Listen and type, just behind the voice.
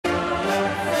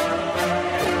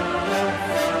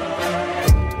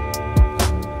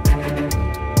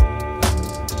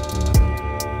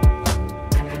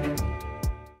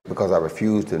because I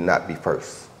refuse to not be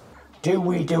first. Do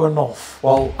we do enough?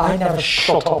 Well, I never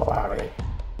shut up about it.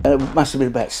 It must have been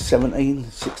about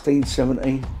 16,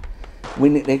 17. We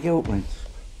nicked their gilt rings.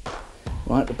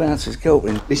 Right, the bouncer's gilt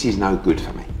ring. This is no good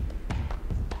for me.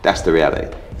 That's the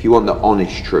reality. If you want the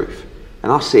honest truth,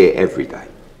 and I see it every day.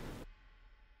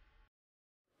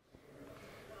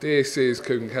 This is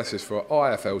Kugan Cassius for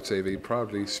IFL TV,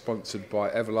 proudly sponsored by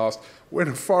Everlast. We're in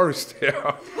a forest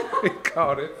here in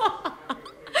Cardiff.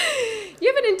 You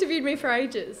haven't interviewed me for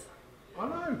ages. I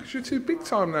know, because you're too big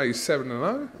time now. You're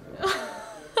 7-0.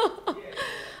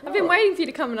 I've been waiting for you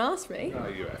to come and ask me. No,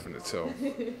 you haven't at all.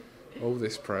 All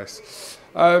this press.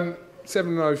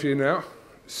 7-0 for you now.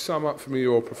 Sum up for me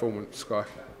your performance, Skye.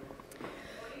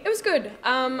 It was good.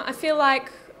 I feel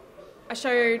like I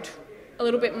showed a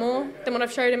little bit more than what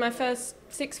I've showed in my first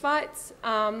 6 fights.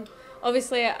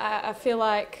 Obviously, I feel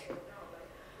like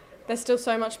there's still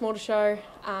so much more to show,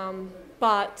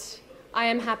 but I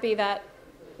am happy that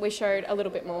we showed a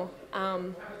little bit more.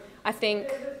 I think,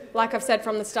 like I've said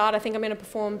from the start, I think I'm going to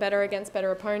perform better against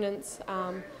better opponents.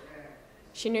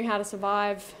 She knew how to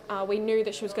survive. We knew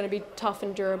that she was going to be tough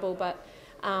and durable, but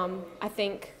I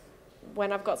think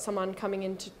when I've got someone coming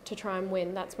in to try and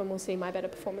win, that's when we'll see my better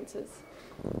performances.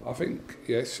 I think,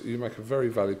 yes, you make a very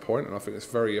valid point, and I think it's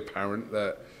very apparent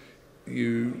that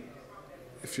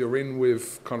if you're in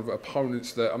with kind of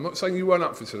opponents that, I'm not saying you weren't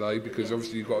up for today, because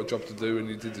obviously you've got a job to do and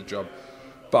you did the job,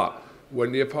 but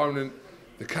when the opponent,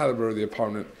 the calibre of the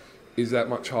opponent is that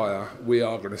much higher, we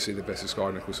are going to see the best of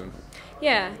Skye Nicolson.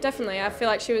 Yeah, definitely. I feel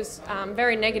like she was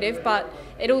very negative, but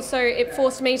it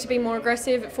forced me to be more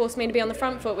aggressive. It forced me to be on the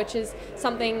front foot, which is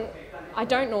something I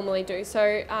don't normally do.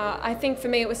 So I think for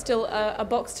me it was still a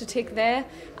box to tick there.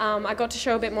 I got to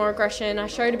show a bit more aggression. I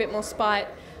showed a bit more spite.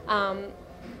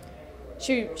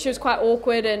 She was quite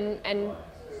awkward and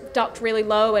ducked really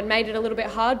low and made it a little bit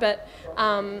hard. But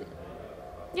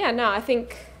yeah, no, I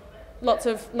think lots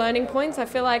of learning points. I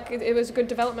feel like it was a good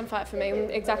development fight for me,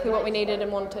 exactly what we needed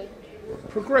and wanted.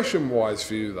 Progression-wise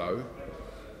for you though,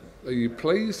 are you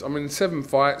pleased? I mean, 7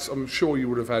 fights, I'm sure you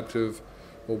would have had to have,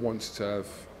 or wanted to have,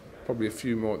 probably a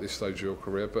few more at this stage of your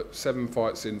career, but 7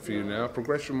 fights in for you now.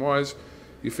 Progression-wise,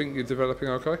 you think you're developing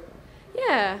okay?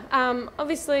 Yeah,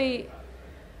 obviously,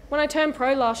 when I turned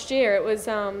pro last year, it was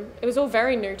all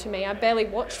very new to me. I barely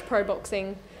watched pro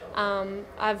boxing.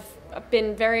 I've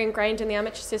been very ingrained in the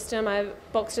amateur system. I've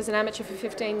boxed as an amateur for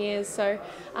 15 years, so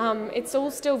it's all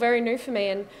still very new for me,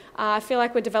 and I feel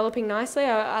like we're developing nicely.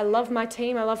 I love my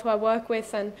team, I love who I work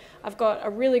with, and I've got a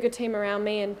really good team around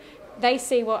me, and they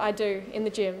see what I do in the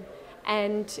gym,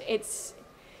 and it's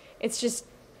just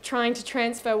trying to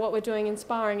transfer what we're doing in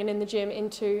sparring and in the gym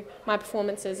into my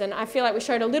performances, and I feel like we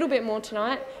showed a little bit more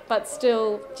tonight, but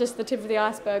still just the tip of the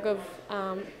iceberg of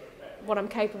what I'm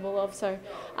capable of. So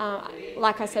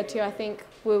like I said to you, I think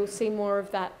we'll see more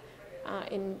of that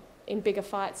in bigger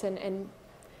fights and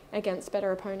against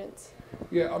better opponents.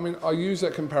 Yeah, I mean, I use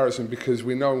that comparison because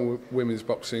we know in women's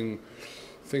boxing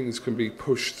things can be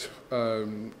pushed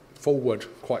forward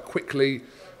quite quickly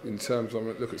in terms of,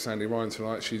 look at Sandy Ryan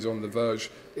tonight, she's on the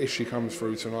verge, if she comes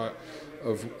through tonight,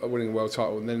 of winning a world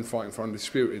title and then fighting for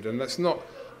undisputed, and that's not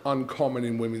uncommon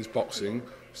in women's boxing.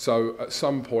 So at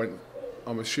some point,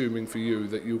 I'm assuming for you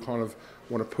that you kind of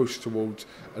want to push towards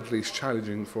at least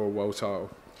challenging for a world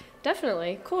title.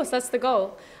 Definitely, of course, that's the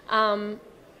goal.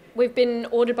 We've been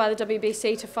ordered by the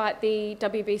WBC to fight the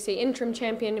WBC interim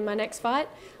champion in my next fight,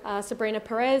 Sabrina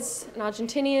Perez, an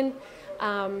Argentinian.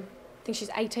 I think she's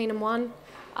 18-1.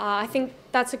 I think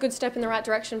that's a good step in the right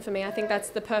direction for me. I think that's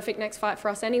the perfect next fight for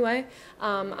us anyway.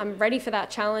 I'm ready for that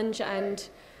challenge and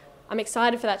I'm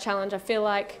excited for that challenge. I feel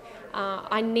like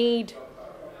I need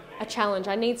a challenge.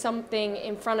 I need something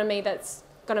in front of me that's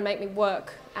going to make me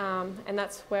work, and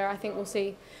that's where I think we'll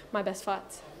see my best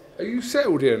fights. Are you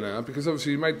settled here now? Because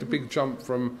obviously you made the big jump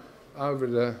from over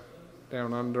the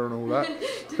down under and all that,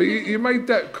 but you made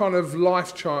that kind of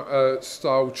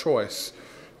lifestyle choice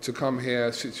to come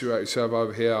here, situate yourself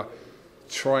over here,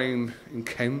 train in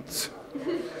Kent.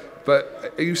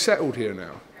 But are you settled here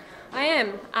now? I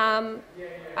am.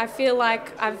 I feel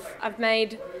like I've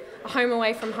made a home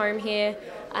away from home here.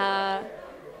 I've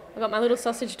got my little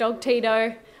sausage dog,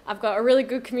 Tito. I've got a really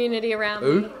good community around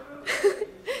me.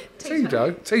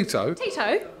 Tito? Tito?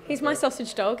 Tito. He's my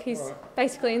sausage dog. He's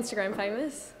basically Instagram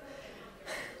famous.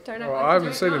 Don't know. I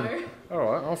haven't seen him. All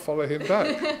right, I'll follow him back.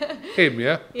 Him,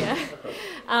 yeah? Yeah.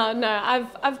 No,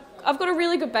 I've got a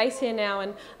really good base here now,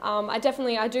 and I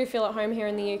do feel at home here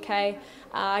in the UK.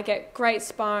 I get great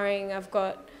sparring. I've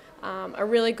got a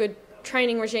really good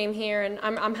training regime here, and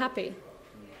I'm happy.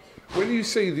 When you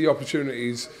see the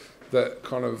opportunities that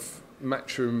kind of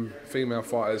matchroom female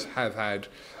fighters have had,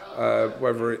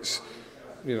 whether it's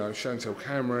Chantel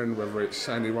Cameron, whether it's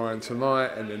Sandy Ryan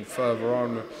tonight, and then further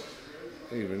on,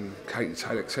 even Katie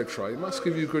Taylor, etc. It must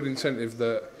give you good incentive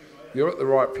that you're at the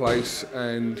right place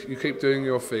and you keep doing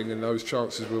your thing, and those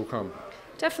chances will come.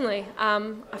 Definitely.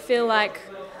 I feel like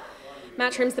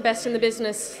Matchroom's the best in the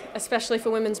business, especially for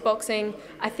women's boxing.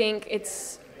 I think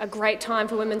it's a great time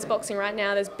for women's boxing right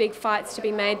now. There's big fights to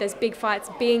be made, there's big fights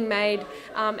being made,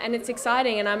 and it's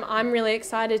exciting, and I'm really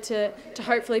excited to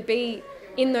hopefully be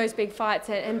in those big fights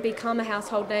and become a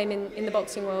household name in the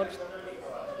boxing world.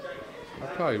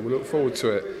 Okay, we look forward to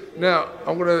it. Now,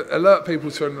 I'm going to alert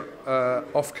people to an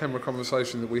off-camera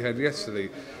conversation that we had yesterday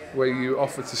where you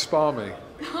offered to spar me.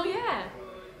 Oh, yeah.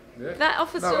 Yeah. That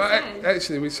offer's No, still stands.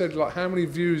 actually, we said, like, how many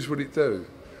views would it do?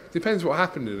 Depends what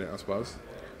happened in it, I suppose.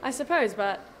 I suppose,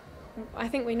 but I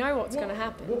think we know what's going to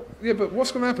happen. Yeah, but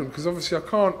what's going to happen? Because obviously I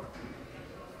can't,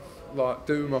 like,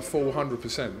 do my full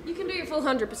 100%. You can do your full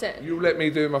 100%. You'll let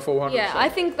me do my full 100%? Yeah, I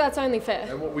think that's only fair.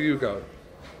 And what will you go?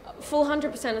 Full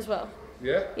 100% as well.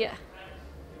 Yeah? Yeah.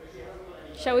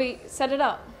 Shall we set it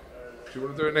up? Do you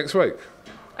want to do it next week?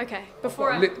 Okay. I've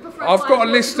got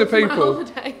a list of people.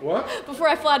 What? Before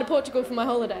I fly to Portugal for my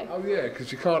holiday. Oh yeah,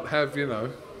 because you can't have,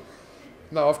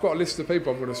 No, I've got a list of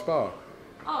people I'm going to spar.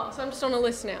 Oh, so I'm just on a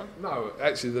list now. No,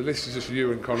 actually the list is just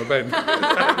you and Conor Ben.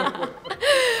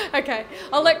 Okay,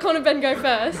 I'll let Conor Ben go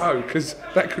first. No, because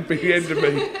that could be the end of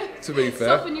me, to be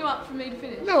fair. Soften you up for me to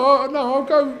finish. No, I'll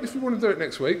go if you want to do it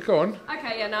next week. Go on.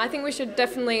 Okay, yeah, no, I think we should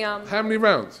definitely How many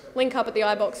rounds? link up at the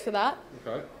iBox for that.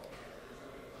 Okay.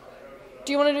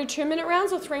 Do you want to do 2-minute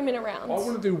rounds or 3-minute rounds? I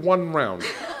want to do 1 round.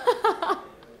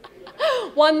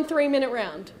 1 3-minute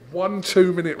round. 1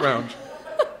 2-minute round.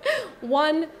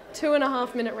 1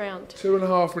 2.5-minute round.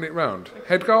 2.5-minute round.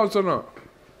 Head guards or not?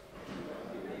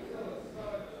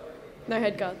 No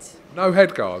head guards. No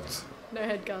head guards. No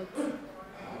head guards.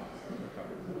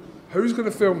 Who's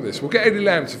going to film this? We'll get Eddie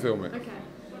Lamb to film it. Okay.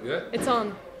 Yeah? It's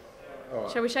on. All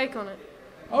right. Shall we shake on it?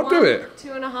 I'll do it.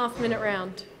 2.5-minute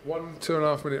round. 1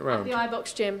 2.5-minute round. The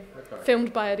iBox gym.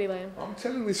 Filmed by Eddie Lamb. I'm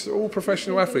telling this to all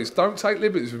professional athletes, don't take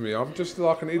liberties with me. I'm just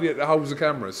like an idiot that holds a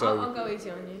camera, so... I'll go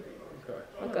easy on you. Okay.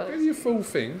 I'll go. Give you a full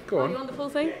thing. Go Oh, on. you want the full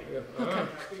thing? Yeah. Okay.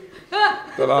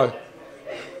 Don't know.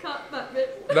 Cut that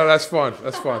bit. No, that's fine.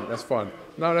 That's fine. That's fine.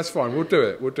 No, that's fine. We'll do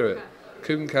it. We'll do it.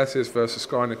 Kugan Cassius versus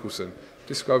Skye Nicolson.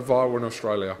 This will go viral in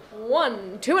Australia.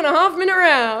 1 2.5-minute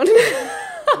round.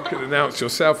 You can announce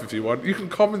yourself if you want. You can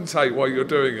commentate while you're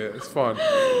doing it. It's fine.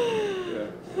 Yeah.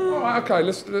 All right, okay.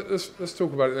 Let's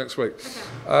talk about it next week.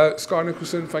 Okay. Skye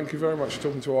Nicolson, thank you very much for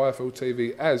talking to IFL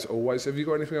TV as always. Have you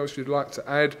got anything else you'd like to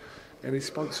add? Any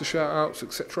sponsor shout outs,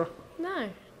 etc.? No,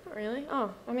 not really.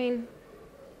 Oh, I mean,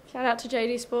 shout out to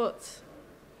JD Sports.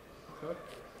 Okay.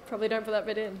 Probably don't put that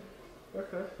bit in.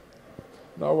 Okay.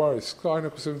 No worries. Skye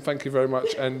Nicolson, thank you very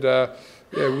much. And yeah,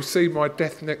 we'll see my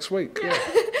death next week. Yeah.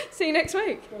 See you next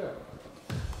week. Yeah.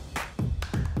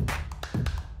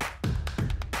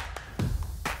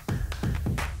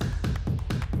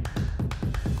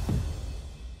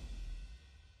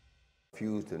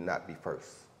 Refuse to not be first.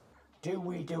 Do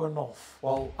we do enough?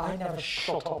 Well, I never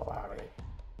shut up about it.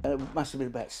 It must have been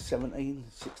about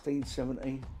 16,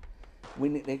 17. We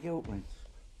nicked their guilt rings.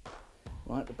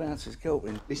 Right, the bouncer's guilt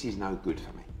ring. This is no good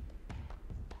for me.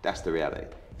 That's the reality.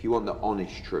 If you want the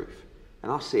honest truth,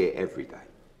 and I see it every day,